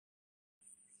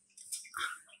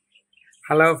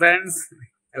Hello friends,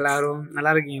 எல்லோரும்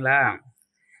நல்லா இருக்கீங்களா?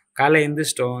 காலை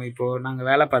எழுந்திரிச்சிட்டோம். இப்போது நாங்கள்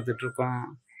வேலை பார்த்துட்ருக்கோம்.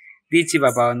 தீச்சி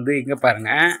பாப்பா வந்து இங்கே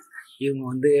பாருங்கள், இவங்க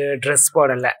வந்து ட்ரெஸ்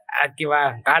போடலை. ஓகேவா?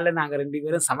 காலைல நாங்கள் 2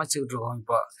 பேரும் சமைச்சிக்கிட்டு இருக்கோம்.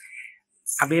 இப்போது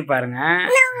அப்படியே பாருங்கள்.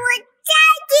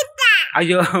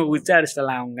 ஐயோ, உச்சா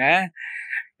அடிச்சிடலாம் அவங்க.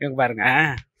 இவங்க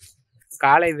பாருங்கள்,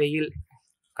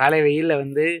 காலை வெயிலில்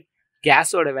வந்து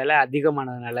கேஸோட விலை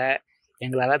அதிகமானதுனால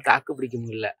எங்களால் தாக்கு பிடிக்க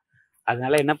முடியல.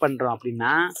 அதனால என்ன பண்ணுறோம்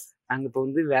அப்படின்னா, நாங்கள் இப்போ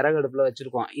வந்து விறகு அடுப்பில்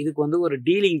வச்சுருக்கோம். இதுக்கு வந்து ஒரு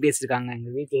டீலிங் பேசியிருக்காங்க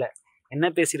எங்கள் வீட்டில். என்ன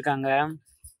பேசியிருக்காங்க?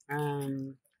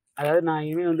 அதாவது நான்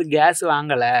இனிமேல் வந்து கேஸ்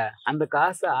வாங்கலை, அந்த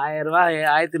காசு 1000 ரூபா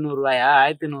 1100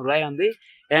 ரூபாய் வந்து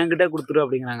என்கிட்ட கொடுத்துரு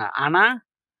அப்படிங்கிறாங்க. ஆனால்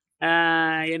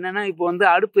என்னென்னா இப்போ வந்து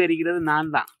அடுப்பு எரிக்கிறது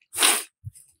நான் தான்.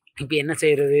 இப்போ என்ன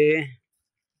செய்கிறது?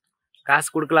 காசு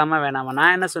கொடுக்கலாமா வேணாமா?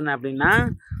 நான் என்ன சொன்னேன் அப்படின்னா,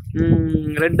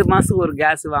 2 மாதத்துக்கு ஒரு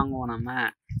கேஸ் வாங்குவோம் நம்ம.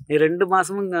 நீ 2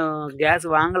 மாதமும் கேஸ்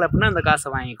வாங்கலை அப்படின்னா அந்த காசை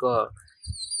வாங்கிக்கோ.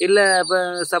 இல்லை இப்போ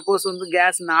சப்போஸ் வந்து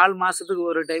கேஸ் 4 மாதத்துக்கு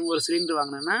ஒரு டைம் ஒரு சிலிண்டர்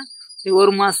வாங்கினேன்னா நீ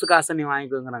 1 மாதத்துக்கு காசை நீ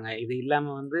வாங்கிக்கோங்கிறாங்க. இது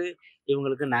இல்லாமல் வந்து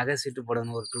இவங்களுக்கு நகை சீட்டு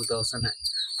போடணும் ஒரு 2000,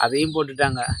 அதையும்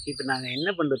போட்டுட்டாங்க. இப்போ நாங்கள் என்ன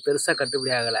பண்ணுறது? பெருசாக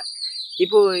கட்டுப்படி ஆகலை.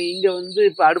 இப்போது இங்கே வந்து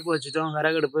இப்போ அடுப்பு வச்சுட்டோம்,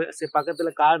 விறகு அடுப்பு. சரி,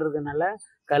 பக்கத்தில் காடு இருக்கிறதுனால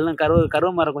கருவ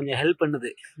மரம் கொஞ்சம் ஹெல்ப் பண்ணுது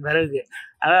விறகு.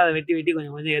 அதான் அதை வெட்டி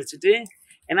கொஞ்சம் எரிச்சிட்டு,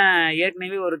 ஏன்னா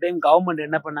ஏற்கனவே ஒரு டைம் கவர்மெண்ட்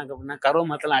என்ன பண்ணாங்க அப்படின்னா, கருவ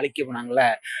மரத்தெல்லாம் அழிக்க போனாங்களே.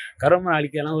 கருவ மரம்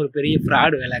அழிக்கலாம் ஒரு பெரிய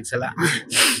ஃப்ராடு வேலை ஆக்சுவலாக.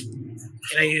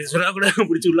 கூட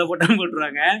பிடிச்சி உள்ளே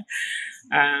போட்டுருவாங்க.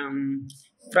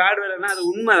 ஃப்ராடு வேலைன்னா அது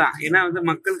உண்மை தான். ஏன்னா வந்து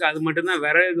மக்களுக்கு அது மட்டும்தான்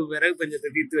விறகு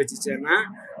பஞ்சத்தை தீர்த்து வச்சுச்சேன்னா,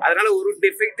 அதனால ஒரு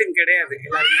டிஃபெக்டும் கிடையாது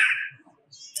எல்லாருமே.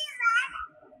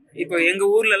 இப்போ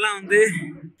எங்கள் ஊர்லலாம் வந்து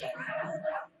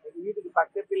வீட்டுக்கு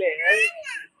பக்கத்திலே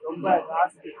ரொம்ப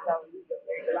காசு வந்து இந்த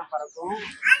ஃப்ளைட்டெல்லாம் பறக்கும்.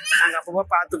 நாங்கள் அப்பப்போ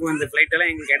பார்த்துக்குவோம். இந்த ஃப்ளைட்டெல்லாம்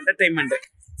எங்களுக்கு என்டர்டெயின்மெண்ட்டு.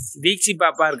 தீக்ஷி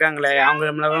பாப்பா இருக்காங்களே, அவங்க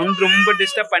நம்மளை வந்து ரொம்ப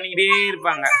டிஸ்டர்ப் பண்ணிக்கிட்டே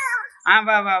இருப்பாங்க.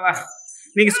 வா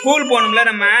நீங்கள் ஸ்கூல் போகணும்ல,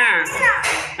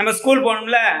 நம்ம ஸ்கூல்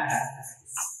போகணும்ல.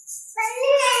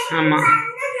 ஆமாம்,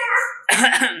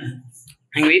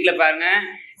 எங்கள் வீட்டில் பாருங்கள்,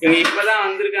 இவங்க இப்போ தான்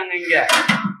வந்திருக்காங்க இங்கே.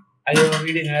 ஐயோ,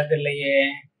 வீடு நேரத்தில் இல்லையே.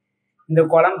 இந்த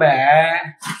குழம்ப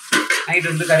நைட்டு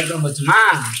வந்து கறிக்குழம்பு வச்சுமா,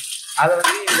 அதை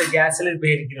வந்து இந்த கேஸில் இப்போ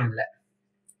எரிக்கிறோம்ல,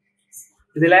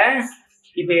 இதில்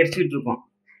இப்போ எரிச்சுக்கிட்டு இருக்கோம்.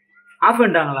 ஆஃப்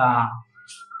பண்ணிட்டாங்களா?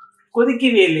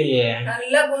 கொதிக்கவே இல்லையே.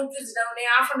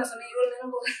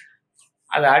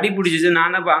 அது அடி பிடிச்சிச்சு.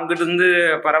 நான் தான் இப்போ அங்கிட்டு இருந்து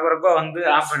பரபரப்பாக வந்து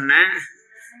ஆஃப் பண்ணேன்.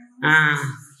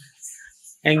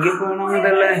 எங்கேயும் போனவங்க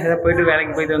தெரியல, இதை போயிட்டு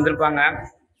வேலைக்கு போயிட்டு வந்திருப்பாங்க.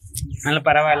 அதனால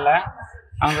பரவாயில்ல.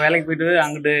 அவங்க வேலைக்கு போயிட்டு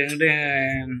அங்கிட்டு இங்கிட்டு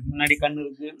முன்னாடி கண்ணு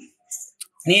இருக்கு.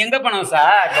 நீ எங்கே போனோம்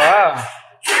சார்? இப்போ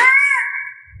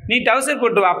நீ டவுசர்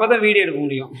போட்டு வா, அப்போ தான் வீடியோ எடுக்க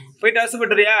முடியும். போய் டவுசர்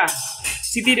போட்டுறியா?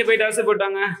 சித்திகிட்ட போய் டவுசர்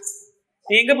போட்டாங்க.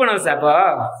 நீ எங்கே போனோம் சார்? அப்போ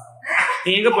நீ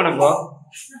எங்கே போனப்போ?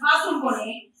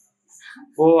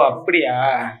 ஓ, அப்படியா?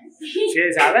 சரி,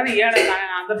 அதான் நீ ஏன்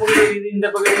அந்த பக்கம் இது இந்த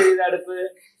பக்கம் இது அடுப்பு,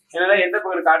 என்னால் எந்த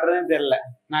பக்கம் காட்டுறதுன்னு தெரியல.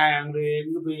 நான் அங்கே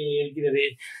எங்கே போய் இருக்கிறது?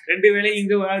 2 வேளையும்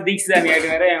இங்கே தீக்ஷி தான்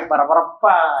ஆகிட்டு வேற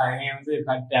பரபரப்பா என்னை வந்து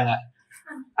காட்டிட்டாங்க.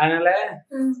 அதனால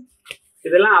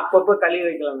இதெல்லாம் அப்பப்போ கழுவி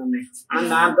வைக்கலாம் தானே. ஆனால்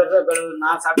நான்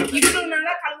நான்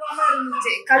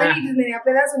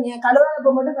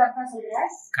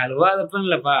கழுவாதப்ப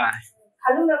இல்லப்பா.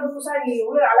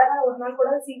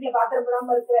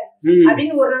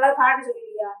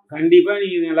 கண்டிப்பா நீ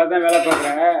நல்லா தான் வேலை பாக்குற.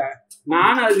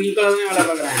 நானும் அது ஈக்குவலா தான் வேலை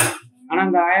பாக்குறேன். ஆனா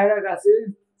அந்த 1000 ரூபாய் காசு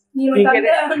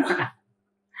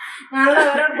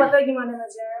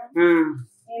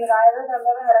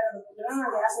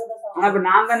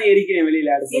நான் தானே எரிக்கிறேன்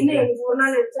வெளியில. நீ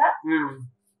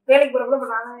வேலைக்கு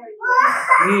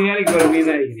போற, நீ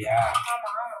தான் எரிக்கிறியா?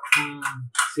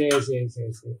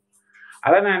 சரி.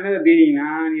 அதான் நான் என்ன தெரியுங்கன்னா,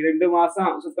 நீ 2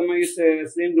 மாசம் சுத்தமா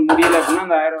சிலிண்டர் முடியல அப்படின்னா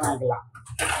அந்த 1000 வாங்கிக்கலாம்.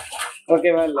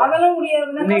 ஓகேவா? இல்ல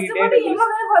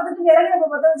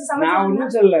நான்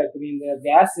ஒன்றும் சொல்லல. இப்போ நீ இந்த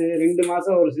கேஸ் 2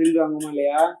 மாசம் ஒரு சிலிண்டர் வாங்குமா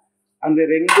இல்லையா, அந்த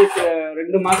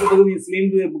 2 மாசத்துக்கு நீ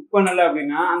சிலிண்டர் புக் பண்ணல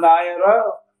அப்படின்னா அந்த 1000 ரூபா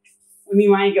நீ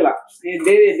வாங்கிக்கலாம். நீ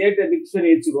டேட்டை பிக்ஸ் பண்ணி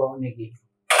வச்சுக்கோ இன்னைக்கு.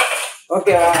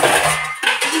 ஓகேவா?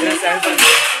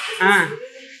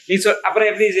 நீ அப்புறம்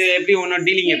எப்படி உன்னோட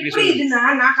டீலிங் எப்படி சொல்லு?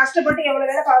 நான் கஷ்டப்பட்டு எவ்வளவு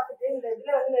வேலை பார்த்துட்டு இந்த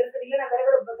இதுல வந்து நெருக்கடியில நான் விறகு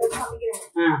அடுப்பு சமைக்கிறேன்.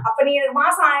 அப்ப நீ எனக்கு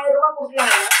மாசம் 1000 ரூபாய்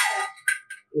கொடுக்கலாம்.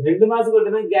 2 மாசம்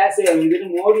கொடுத்தா கேஸ் இது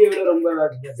மோடியை விட ரொம்ப.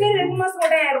 சரி, 2 மாசம்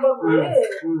கூட 1000 ரூபாய் கொடு.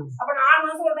 அப்ப 4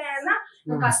 மாசம் கூட 1000னா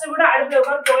கஷ்டப்பட்டு அடுப்புல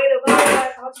உட்காந்து கோயில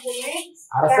உட்காந்து சமைச்சு போடுவேன்.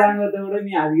 அரசாங்கத்தை விட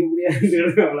நீ அதிகப்படியா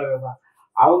அவ்வளவுதான்.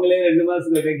 அவங்களே 2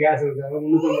 மாசம் கிட்ட கேஸ் கொடுத்தாங்க.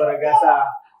 350 ரூபாய் கேஸா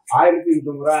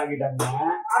 1250 ரூபாய் ஆகிட்டாங்க.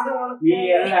 நீ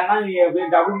இல்லைன்னா நீ அப்படியே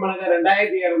டபுள் பண்ண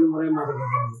 2200 ரூபாய் மாத்த.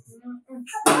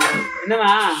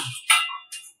 என்னவா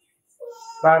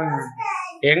பாருங்க,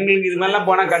 எங்களுக்கு இது மாதிரிலாம்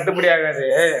போனா கட்டுப்படி ஆகாது.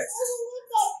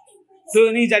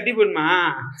 நீ சட்டி போடுமா?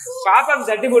 பாப்பாவுக்கு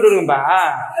சட்டி போட்டு விடுங்கப்பா.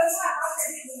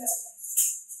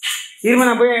 இருமா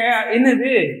நான் போய்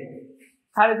என்னது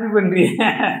எப்படி பண்றீங்க?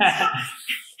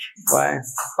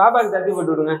 பாப்பாவுக்கு சட்டி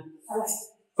போட்டு விடுங்க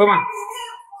போமா.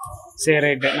 சரி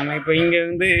ரைட்டு. நம்ம இப்போ இங்க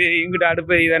வந்து இங்கிட்ட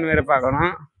அடுப்பு இதான்னு வேற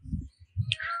பார்க்கணும்.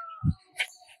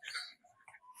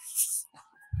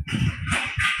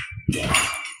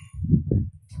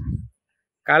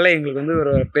 காலை எங்களுக்கு வந்து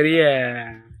ஒரு பெரிய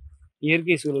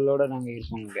இயற்கை சூழலோட நாங்கள்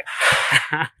இருப்போம் இங்கே.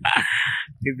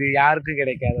 இது யாருக்கும்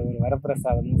கிடைக்காத ஒரு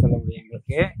வரப்பிரசாதம்னு சொல்ல முடியும்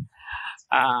எங்களுக்கு.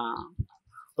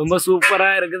 ரொம்ப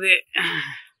சூப்பராக இருக்குது.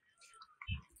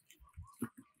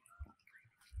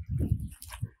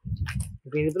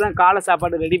 இப்போ இதுதான் காலை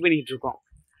சாப்பாடு ரெடி பண்ணிட்டு இருக்கோம்.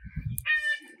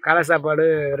 காலை சாப்பாடு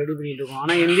ரெடி பண்ணிட்டு இருக்கோம்.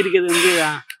 ஆனால் எந்திரிக்கிறது வந்து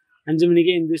 5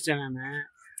 மணிக்கே எந்திரிச்சிட்டேன் நான்.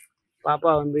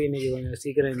 பாப்பா வந்து இன்னைக்கு கொஞ்சம்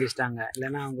சீக்கிரம் எழுந்திரிச்சிட்டாங்க.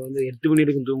 இல்லைன்னா அவங்க வந்து 8 மணி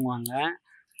வரைக்கும் தூங்குவாங்க.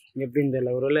 எப்படின்னு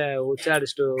தெரியல, ஒரு வேளை உச்சா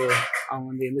அடிச்சுட்டு அவங்க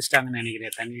வந்து எந்திரிச்சிட்டாங்கன்னு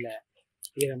நினைக்கிறேன். தண்ணியில்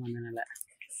ஈரம் வந்ததுனால.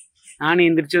 நானும்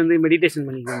எந்திரிச்சு வந்து மெடிடேஷன்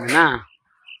பண்ணிட்டு இருந்தேன்னா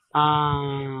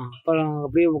அப்புறம்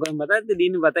அப்படியே உட்காந்து பார்த்தா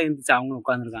திடீர்னு பார்த்தா எந்திரிச்சு அவங்களும்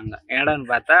உட்காந்துருக்காங்க. ஏடான்னு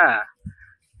பார்த்தா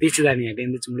பீச்சு தானியாட்டி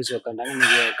எந்திரிச்சு முடிச்சு உட்காந்தாங்க.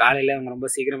 இன்னைக்கு காலையில் அவங்க ரொம்ப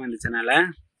சீக்கிரமாக இருந்துச்சனால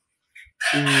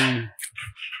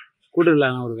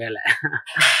கூடுதலான ஒரு வேலை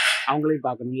அவங்களையும்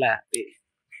பார்க்கணும்ல.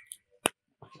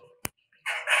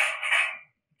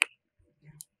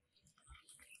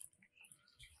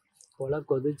 போல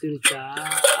கொதிச்சிருச்சா?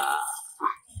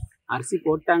 அரிசி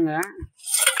போட்டாங்க.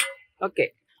 ஓகே.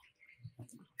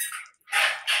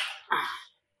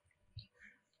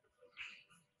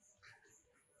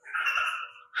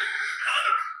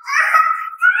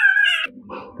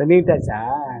 தண்ணிட்டாச்சா?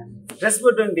 ட்ரெஸ்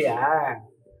போட்டு வந்துட்டியா?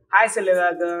 ஹாய் சொல்லு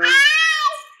எல்லாருக்கும்.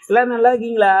 எல்லாரும் நல்லா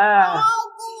இருக்கீங்களா?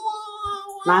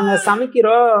 நாங்க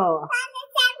சமைக்கிறோம்.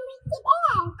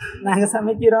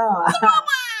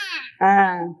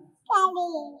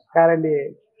 கரண்டி.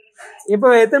 இப்போ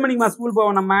எத்தனை மணிக்குமா ஸ்கூல்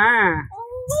போவோம்? நம்ம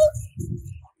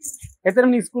எத்தனை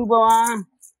மணிக்கு ஸ்கூல் போவோம்?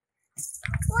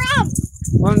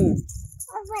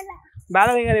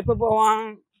 பாலவேகர் எப்போ போவோம்?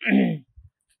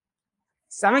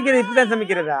 சமைக்கிறது இப்படிதான்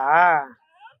சமைக்கிறதா?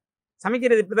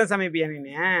 சமைக்கிறது இப்படிதான் சமைப்பியா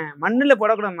நீ? மண்ணுல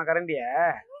போடக்கூடாதுமா கரண்டிய.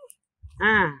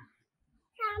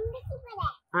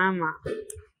 ஆமா.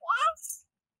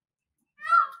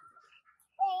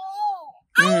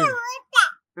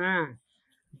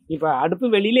 இப்ப அடுப்பு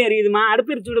வெளியில எரியுதுமா.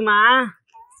 அடுப்பு எரிச்சு விடுமா.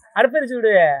 அடுப்பு எரிச்சு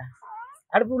விடு.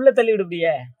 அடுப்பு உள்ள தள்ளி விடு.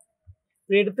 இப்படியே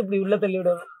இப்படி எடுத்து இப்படி உள்ள தள்ளி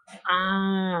விடு.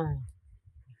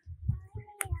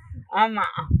 ஆமா.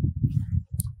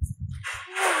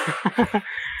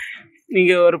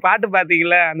 நீங்க ஒரு பாட்டு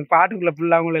பாத்தீங்களா? அந்த பாட்டுக்குள்ள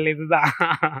ஃபுல்லாங்குள்ள இதுதான்.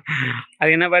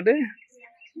 அது என்ன பாட்டு?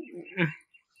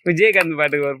 விஜயகாந்த்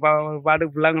பாட்டுக்கு ஒரு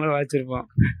பாட்டுக்கு ஃபுல்லாங்குள்ள வச்சிருப்போம்.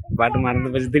 பாட்டு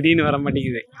மறந்து போச்சு, திடீர்னு வர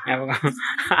மாட்டேங்குது ஞாபகம்.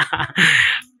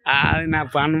 அது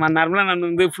நான் நார்மலாக நான்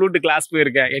வந்து ஃப்ளூட்டு கிளாஸ்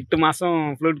போயிருக்கேன். 8 மாதம்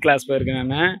ஃப்ளூட் கிளாஸ்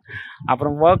போயிருக்கேன் நான்.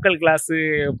 அப்புறம் வோக்கல் கிளாஸு,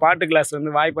 பாட்டு கிளாஸ்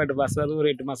வந்து வாய்ப்பாட்டு கிளாஸ், அது ஒரு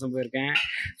 8 மாதம் போயிருக்கேன்.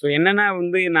 ஸோ என்னென்னா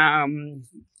வந்து நான்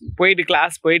போயிட்டு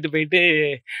கிளாஸ் போயிட்டு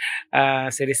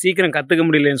சரி சீக்கிரம் கற்றுக்க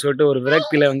முடியலன்னு சொல்லிட்டு ஒரு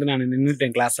விரக்தியில் வந்து நான்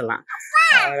நின்றுட்டேன் கிளாஸ் எல்லாம்.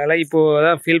 அதனால் இப்போது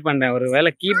தான் ஃபீல் பண்ணுறேன், ஒரு வேளை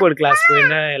கீபோர்டு கிளாஸ்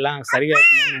போயிருந்தால் எல்லாம் சரியாக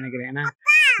இருக்குன்னு நினைக்கிறேன். ஏன்னா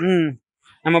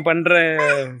நம்ம பண்ணுற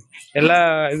எல்லா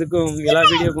இதுக்கும் எல்லா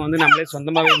வீடியோக்கும் வந்து நம்மளே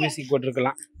சொந்தமாகவே மியூசிக்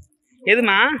போட்டிருக்கலாம்.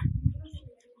 எதுமா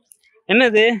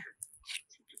என்னது?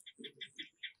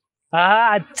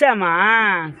 அச்சாமா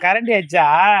கரண்டி அச்சா?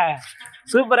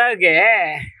 சூப்பரா இருக்கு.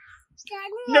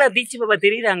 இங்கடா பீச்சு பாப்பா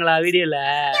தெரியுறாங்களா வீடியோல?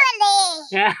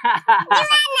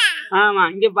 ஆமா,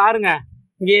 இங்க பாருங்க.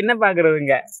 இங்க என்ன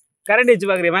பாக்குறதுங்க? கரண்டி வச்சு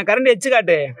பாக்குறீமா? கரண்டி வச்சு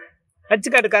காட்டு,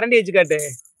 வச்சு காட்டு, கரண்டி வச்சு காட்டு.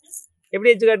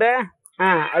 எப்படி வச்சு காட்டு?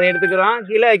 அதை எடுத்துக்கிறோம்.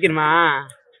 கீழே வைக்கணுமா?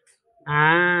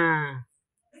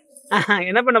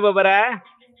 என்ன பண்ண போற?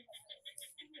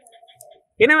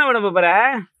 என்னமா பண்ண போற?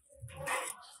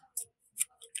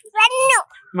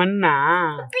 மண்ணா?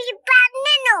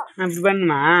 அப்படி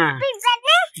பண்ணுமா?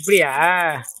 இப்படியா?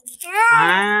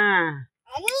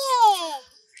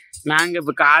 நாங்க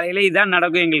இப்ப காலையில இதான்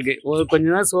நடக்கும் எங்களுக்கு. ஒரு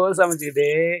கொஞ்சம் தான் சோறு சமைச்சுக்கிட்டு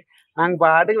நாங்க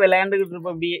பாட்டுக்கு விளையாண்டுக்கிட்டு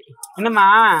இருப்போம் அப்படியே. என்னம்மா?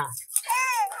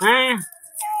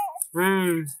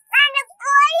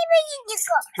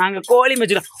 நாங்க கோழி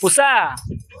வச்சிருக்கோம். உஷா,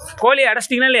 கோழி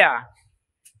அடைச்சிட்டீங்களா இல்லையா?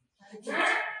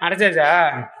 அடைச்சாச்சா?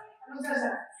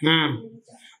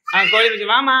 கோழி வச்சு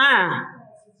வாமா.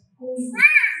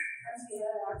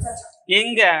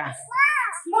 எங்க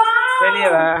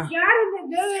வெளியவா?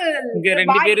 இங்க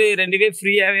ரெண்டு பேர்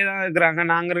ஃப்ரீயாவே தான் இருக்கிறாங்க.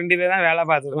 நாங்க 2 பேர் தான் வேலை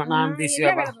பார்த்துருக்கோம். நான் பேசி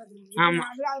ஆமா,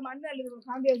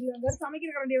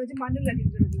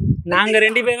 நாங்க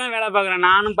 2 பேரும் தான் வேலை பாக்குறோம்.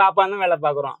 நானும் பாப்பா தான் வேலை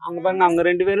பாக்குறோம். அங்க பாருங்க, அவங்க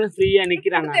 2 பேரும் ஃப்ரீயா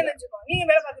நிக்கிறாங்க.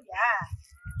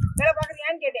 வேலை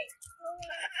பாக்குறியான்னு கேட்டேன்.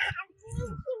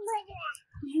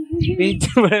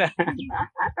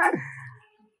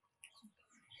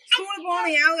 ஸ்கூலுக்கு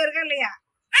போகணும் ஞாபகம் இருக்கா இல்லையா?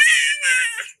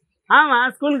 ஆமா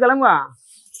ஸ்கூலுக்கு கிளம்புவா.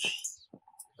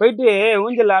 போயிட்டு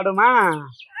ஊஞ்சல் ஆடுமா?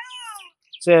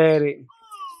 சரி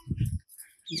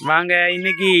வாங்க.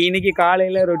 இன்னைக்கு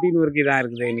காலையில ரொட்டீன் ஒர்க்கு தான்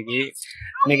இருக்குது.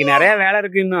 இன்னைக்கு நிறைய வேலை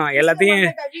இருக்கு. இன்னும்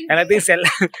எல்லாத்தையும்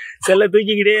செல்ல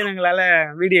தூக்கிக்கிட்டே எங்களால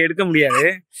வீடியோ எடுக்க முடியாது.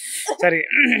 சரி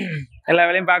எல்லா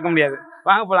வேலையும் பார்க்க முடியாது.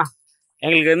 வாங்க போகலாம்.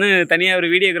 எங்களுக்கு வந்து தனியாக ஒரு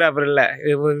வீடியோகிராஃபர் இல்லை,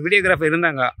 ஒரு வீடியோகிராஃபர்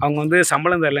இருந்தாங்க. அவங்க வந்து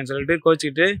சம்பளம் தரலன்னு சொல்லிட்டு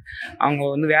கோச்சிக்கிட்டு அவங்க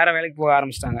வந்து வேறு வேலைக்கு போக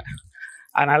ஆரம்பிச்சிட்டாங்க.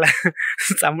 அதனால்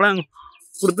சம்பளம்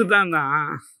கொடுத்துட்டு தான்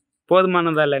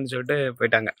போதுமானதா இல்லைன்னு சொல்லிட்டு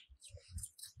போயிட்டாங்க.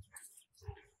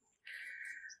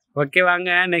 ஓகே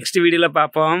வாங்க நெக்ஸ்ட் வீடியோவில்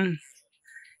பார்ப்போம்.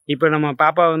 இப்போ நம்ம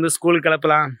பாப்பா வந்து ஸ்கூலுக்கு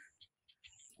கிளப்பலாம்.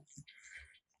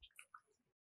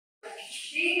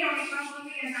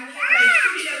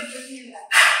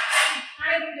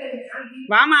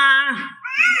 வாமா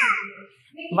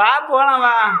வா போலாம்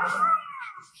வா.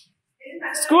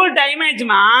 School time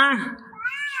ஆயிடுச்சுமா.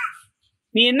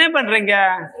 நீ என்ன பண்றீங்க?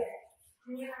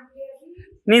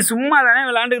 நீ சும்மா தானே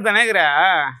விளையாண்டுக்கு தானே இருக்கிற.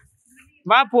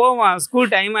 வா போவோம்,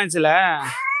 ஸ்கூல் டைம் ஆச்சுல.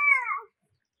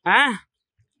 ஆ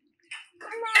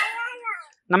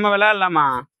நம்ம விளையாடலாமா?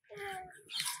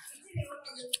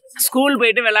 ஸ்கூல்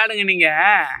போயிட்டு விளையாடுங்க நீங்க,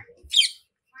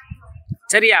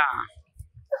 சரியா?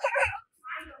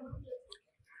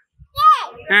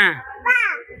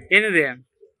 என்னது?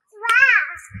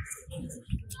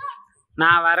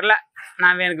 நான் வரல,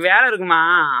 எனக்கு வேலை இருக்குமா.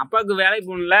 அப்பாவுக்கு வேலைக்கு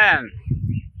போகணும்ல.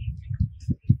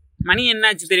 மணி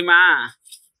என்னாச்சு தெரியுமா?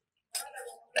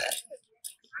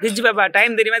 திச்சு பாப்பா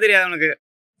டைம் தெரியுமா தெரியாது உனக்கு?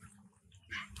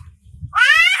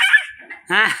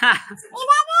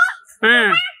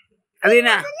 அது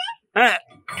என்ன?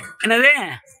 என்னது?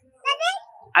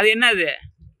 அது என்னது?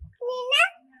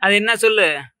 அது என்ன சொல்லு?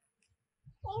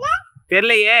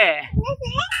 தெரியலையே.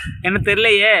 என்ன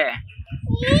தெரியலையே?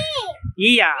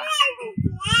 ஈயா?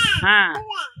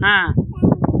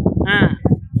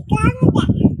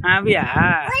 அப்படியா?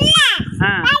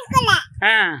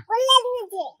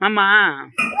 ஆமா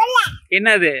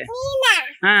என்னது?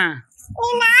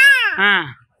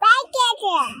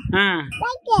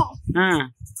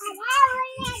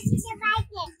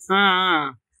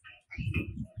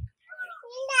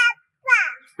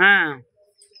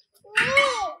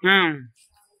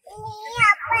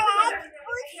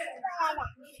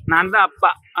 நான் தான்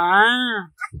அப்பா.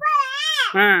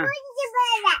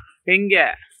 எங்க?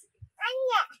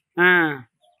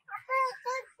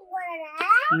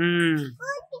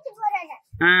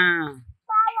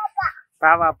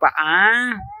 பாவாப்பா.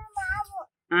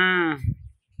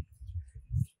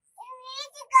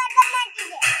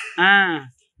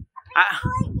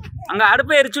 அங்க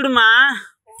அடுப்பை எரிச்சுடுமா.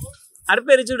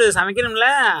 அடுப்பை எரிச்சுடு, சமைக்கணும்ல.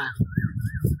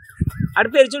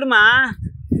 அடுப்பை எரிச்சுடுமா.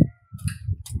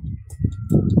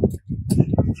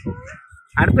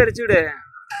 அடுப்பை எரிச்சுடு.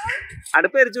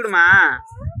 அடுப்பை எரிச்சுடுமா.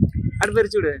 அடுப்பை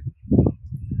எரிச்சுடு.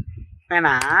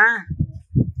 வேணா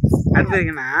அடுப்பு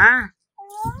இருக்குண்ணா.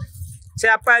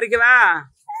 சரி அப்பா இருக்கவா?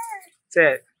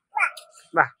 சரி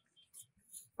வா.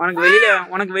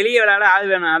 உனக்கு வெளியே விளையாட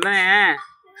ஆள் வேணும் அதானே?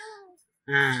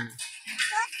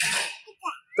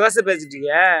 தோசை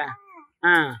பேசிட்டீங்க.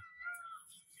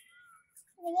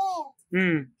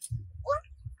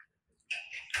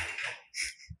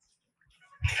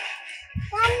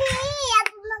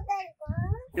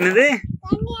 என்னது?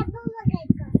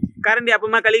 கரண்டி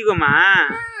அப்பமா கழிக்குமா?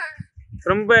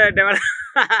 ரொம்ப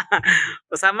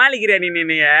சமாளிக்கிறியா நீ?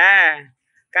 என்னைய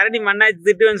கரண்டி மண்ணாச்சு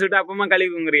திட்டுவேன்னு சொல்லிட்டு அப்பமா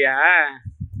கழிக்குங்கிறியா?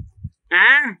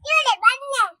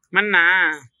 மண்ணா?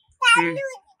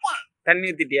 தண்ணி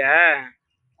ஊத்திட்டியா?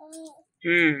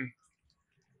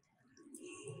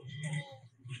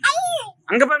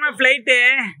 அங்க பாருமா பிளைட்டு,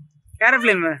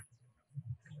 ஏரோப்ளேன்.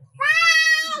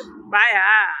 பாயா?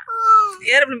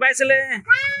 ஏரோப்ளேன் பாய் சொல்லு.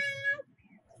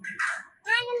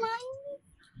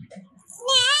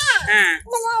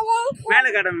 மேல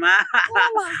காட்டணுமா?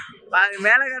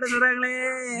 மேல காட்ட சொல்றாங்களே.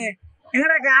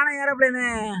 எங்கடா காண ஏரோப்ளேனு?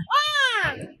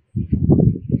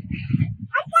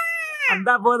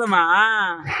 அந்த போதுமா?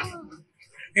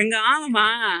 எங்க? ஆமாமா.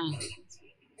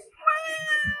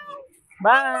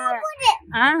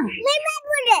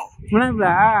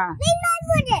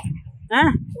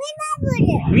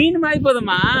 மீன் மாதிரி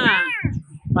போதுமா?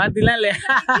 பாத்தீங்களா இல்லையா?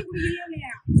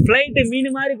 பிளைட்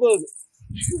மீன் மாதிரி போகுது.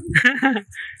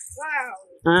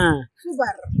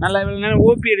 நல்லா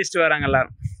ஓபி அடிச்சுட்டு வராங்க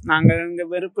எல்லாரும். நாங்க இங்க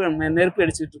நெருப்பு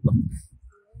அடிச்சுட்டு இருக்கோம்.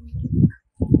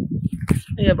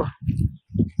 ஐயப்பா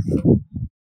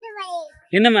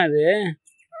என்னம்மா அது?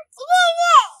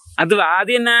 அதுவா?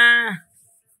 அது என்ன?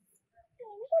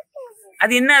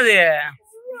 அது என்ன? அது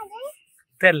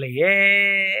தெரியலையே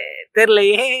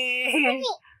தெரியலையே.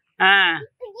 ஆ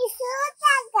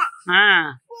ஆ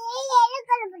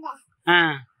ஆ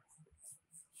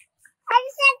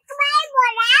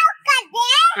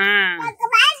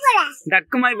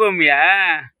டக்குமாய் போமியா?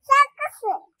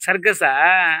 சர்க்கஸா?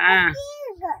 ஆ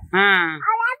ஆ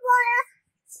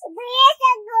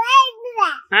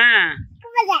ஆ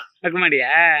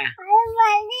டக்குமாடியா?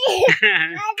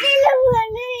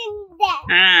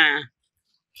 ஆ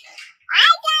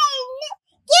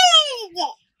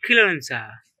கீழே வந்துச்சா?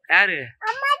 யாரு?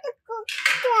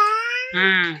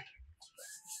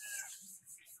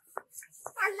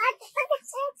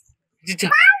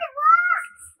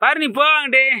 பாரு, நீ போ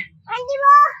அங்கிட்டு.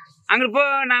 அங்கிட்டு போ,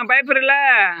 நான் பயப்படுறல.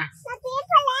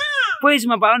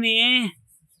 போயிடுச்சுமா பவுனி.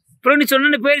 ப்ரௌனி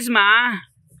சொன்ன போயிடுச்சுமா.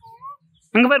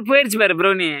 அங்க பாரு போயிடுச்சு பாரு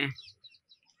ப்ரௌனி.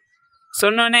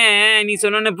 சொன்னோன்னே நீ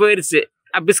சொன்னோன்னே போயிடுச்சு.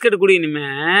 பிஸ்கட் குடி, இனிமே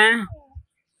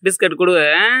பிஸ்கட் கொடு.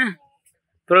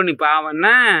 ப்ரௌனி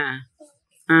பாவன்னா.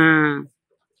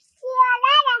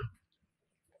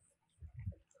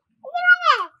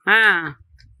 ஆ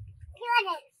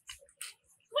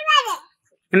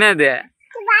என்னது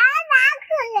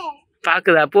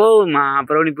பாக்குதா? போகுமா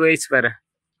ப்ரௌனி போயிடுச்சு பாரு.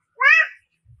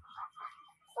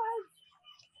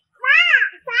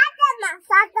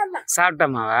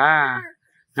 சாப்பிட்டமாவா?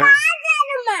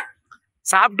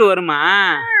 சாப்பிட்டு வருமா?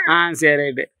 ஆ சரி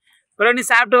ரைட்டு. ப்ரௌனி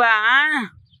சாப்பிட்டு வா.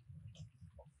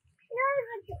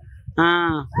 ஆ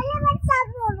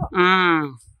ஆ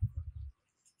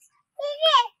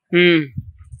ம்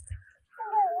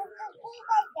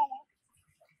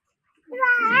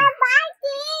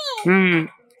ம்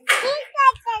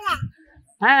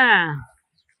ஆ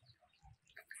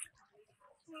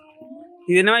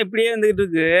இது என்னமா இப்படியே வந்துகிட்டு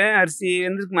இருக்கு? அரிசி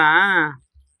வந்துருக்குமா?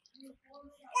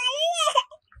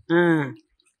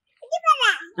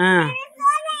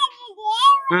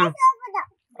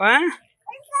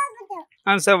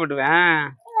 சாப்பிடுவேன்.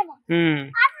 ம்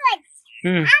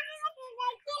ம்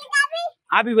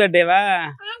happy பர்த்டேவா?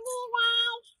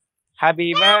 Happy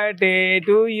birthday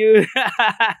to you.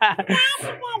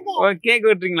 O cake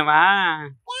வெட்டுறீங்களாமா?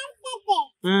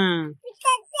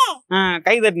 ம்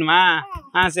கை தட்டணுமா?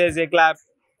 சரி சரி clap.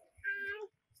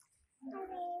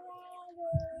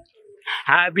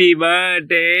 Happy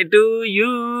birthday to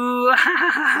you.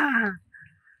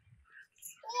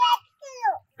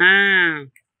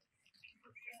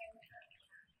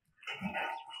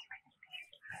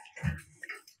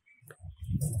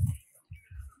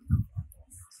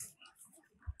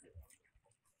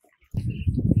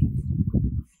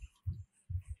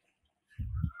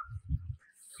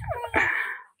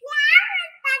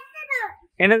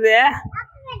 என்னது?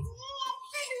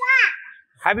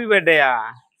 ஹாப்பி பர்த்டேயா?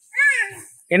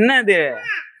 என்ன அது?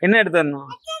 என்ன எடுத்து வரணும்?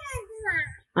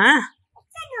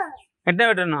 என்ன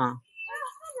வெட்டணும்?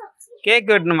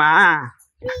 கேக் வெட்டணுமா?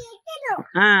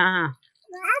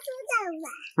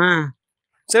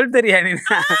 சொல் தெரியா நீ?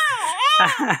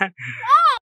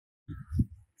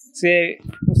 சரி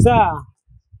உஷா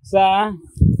உஷா,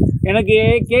 எனக்கு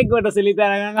கேக் வெட்ட சொல்லி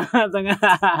தராங்க.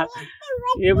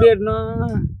 எப்படி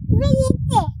வெட்டணும்?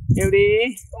 எப்படி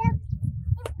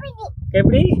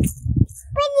எப்படி?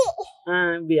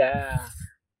 இப்படியா?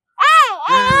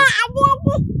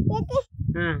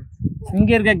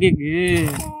 இங்க இருக்கா கேக்கு?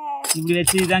 இப்படி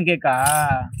வச்சுதான் கேக்கா?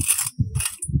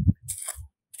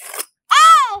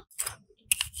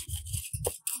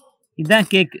 இதுதான்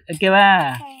கேக். ஓகேவா?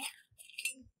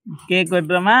 கேக்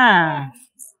வெட்டுறோமா?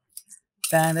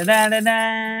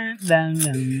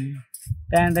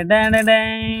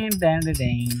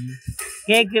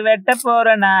 கேக்கு வெட்ட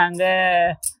போறோம் நாங்க.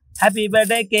 ஹாப்பி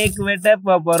பர்த்டே கேக் வெட்ட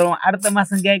போறோம். அடுத்த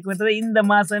மாசம் கேக் வெட்டுறது, இந்த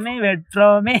மாசமே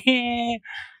வெட்டுறோமே.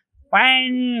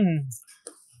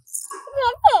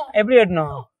 எப்படி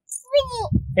வெட்டணும்?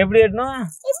 எப்படி வெட்டணும்?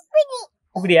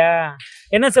 இப்படியா?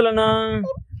 என்ன சொல்லணும்?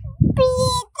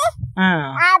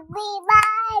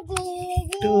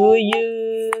 To you.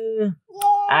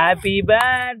 Happy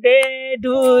birthday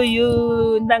to you.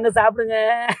 இந்தாங்க சாப்பிடுங்க.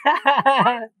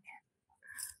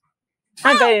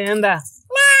 இந்தா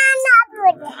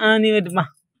நீ வெட்டுமா.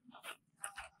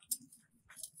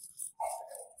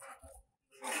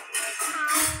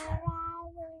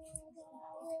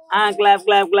 Clap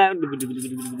clap clap.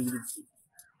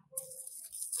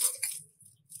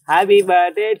 Happy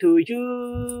birthday to you.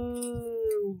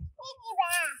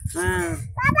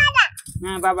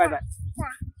 பாப்பா.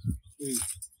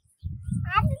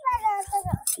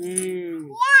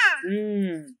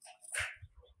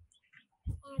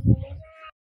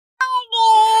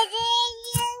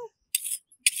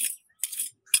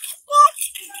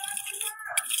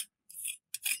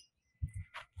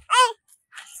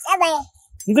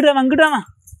 இங்கிட்டு வாமா இங்கிட்டு வாமா.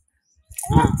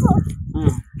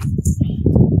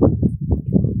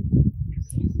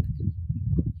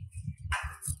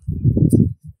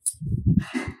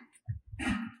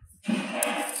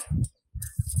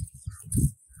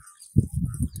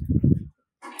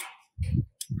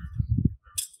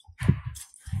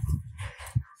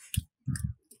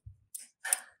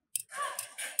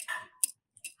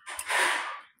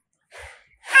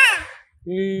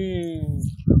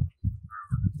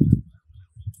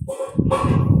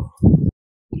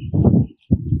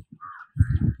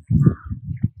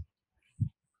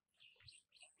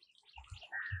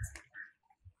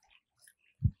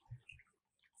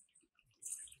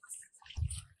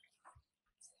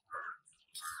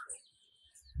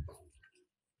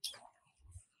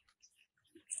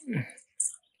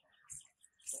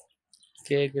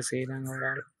 கேக்கு செய்யறாங்க ஒரு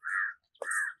ஆள்.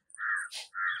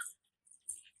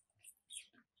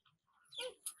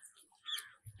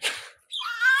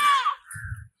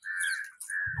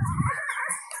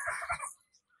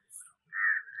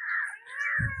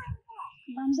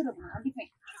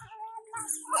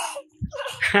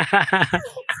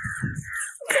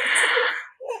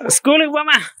 ஸ்கூலுக்கு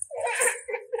போமா,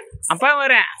 அப்பா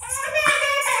வரேன்.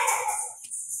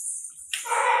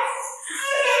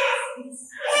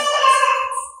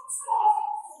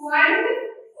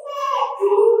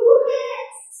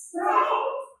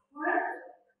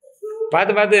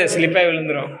 பார்த்து பார்த்து ஸ்லிப்பாக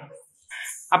விழுந்துரும்.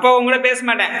 அப்பா உங்கள பேச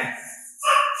மாட்டேன்.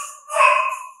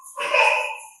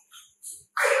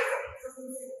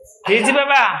 ஜிஜி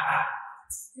பாபா.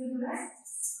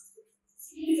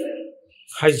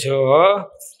 ஐயோ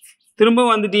திரும்ப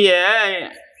வந்துட்டியே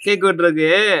கேக்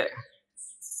வெட்டுறதுக்கு.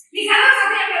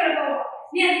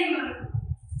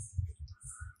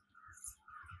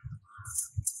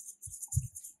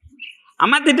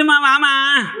 அம்மா திட்டுமா வாமா.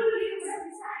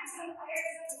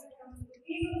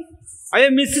 ஐயோ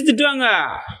மிஸ் திட்டுவாங்க.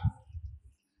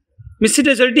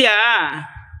 மிஸ்கிட்ட சொல்லிட்டியா?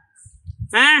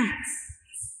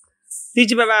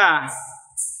 டீச்சு பாபா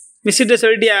மிஸ்கிட்ட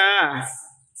சொல்லிட்டியா?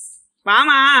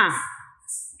 வாமா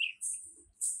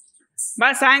வா,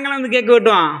 சாயங்காலம் வந்து கேக்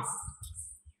வெட்டுவோம்.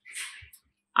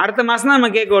 அடுத்த மாதம் தான் நம்ம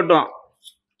கேக் வெட்டுவோம்.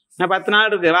 நான் 10 நாள்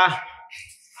இருக்கு, வா.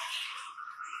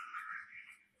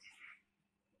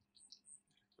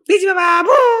 டீச்சு பாபா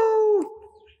பூ.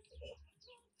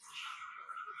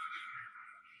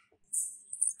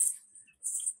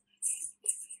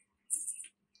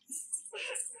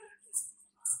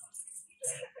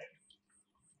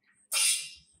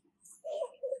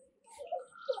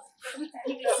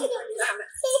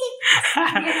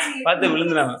 பார்த்து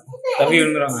விழுந்துடாம, தம்பி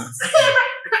விழுந்துருவாங்க.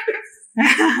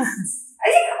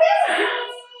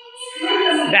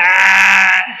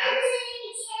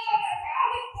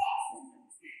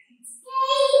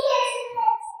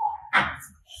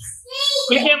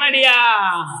 குளிக்க மாட்டியா?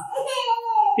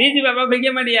 டீச்சி பாப்பா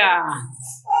குளிக்க மாட்டியா?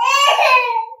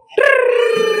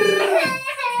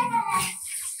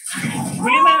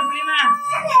 குளிமா குளிமா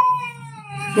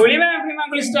குளிமா குளிமா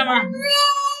குளிச்சிட்டாமா.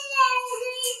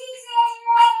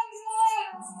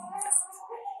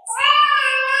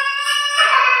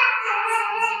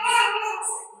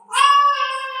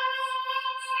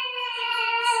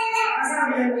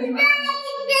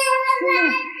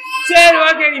 சரி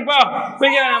ஓகே, நீ போ,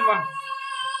 குளிக்க வேணாம்ப்பா.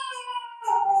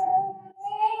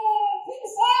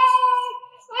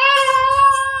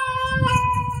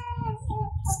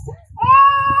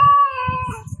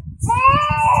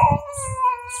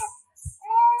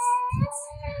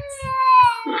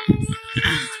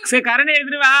 சரி கரண்டி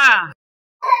எடுத்துட்டு வா.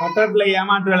 பட்டர்ஃப்ளை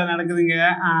ஏமாற்று வேலை நடக்குதுங்க.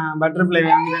 பட்டர்ஃப்ளை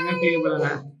வாங்குறாங்க, கேட்க போறாங்க.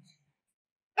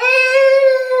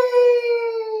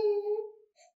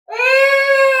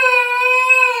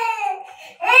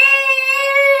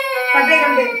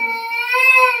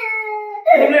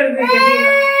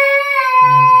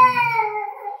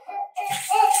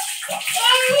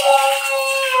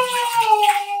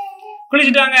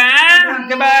 குளிச்சுட்டாங்க.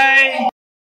 பாய்.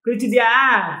 குளிச்சிட்டியா?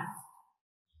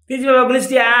 டீச்சர் பாபா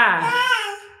குளிச்சிட்டியா?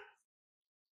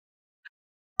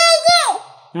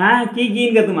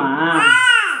 கீன்னு கத்துமா?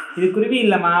 இது குருவி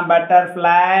இல்லம்மா,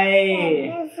 பட்டர்ஃப்ளை.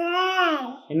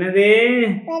 என்னது?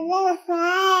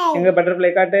 எங்க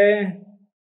பட்டர்ஃப்ளை காட்டு.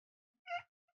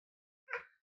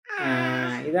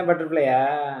 இதான் பட்டர்ஃப்ளையா?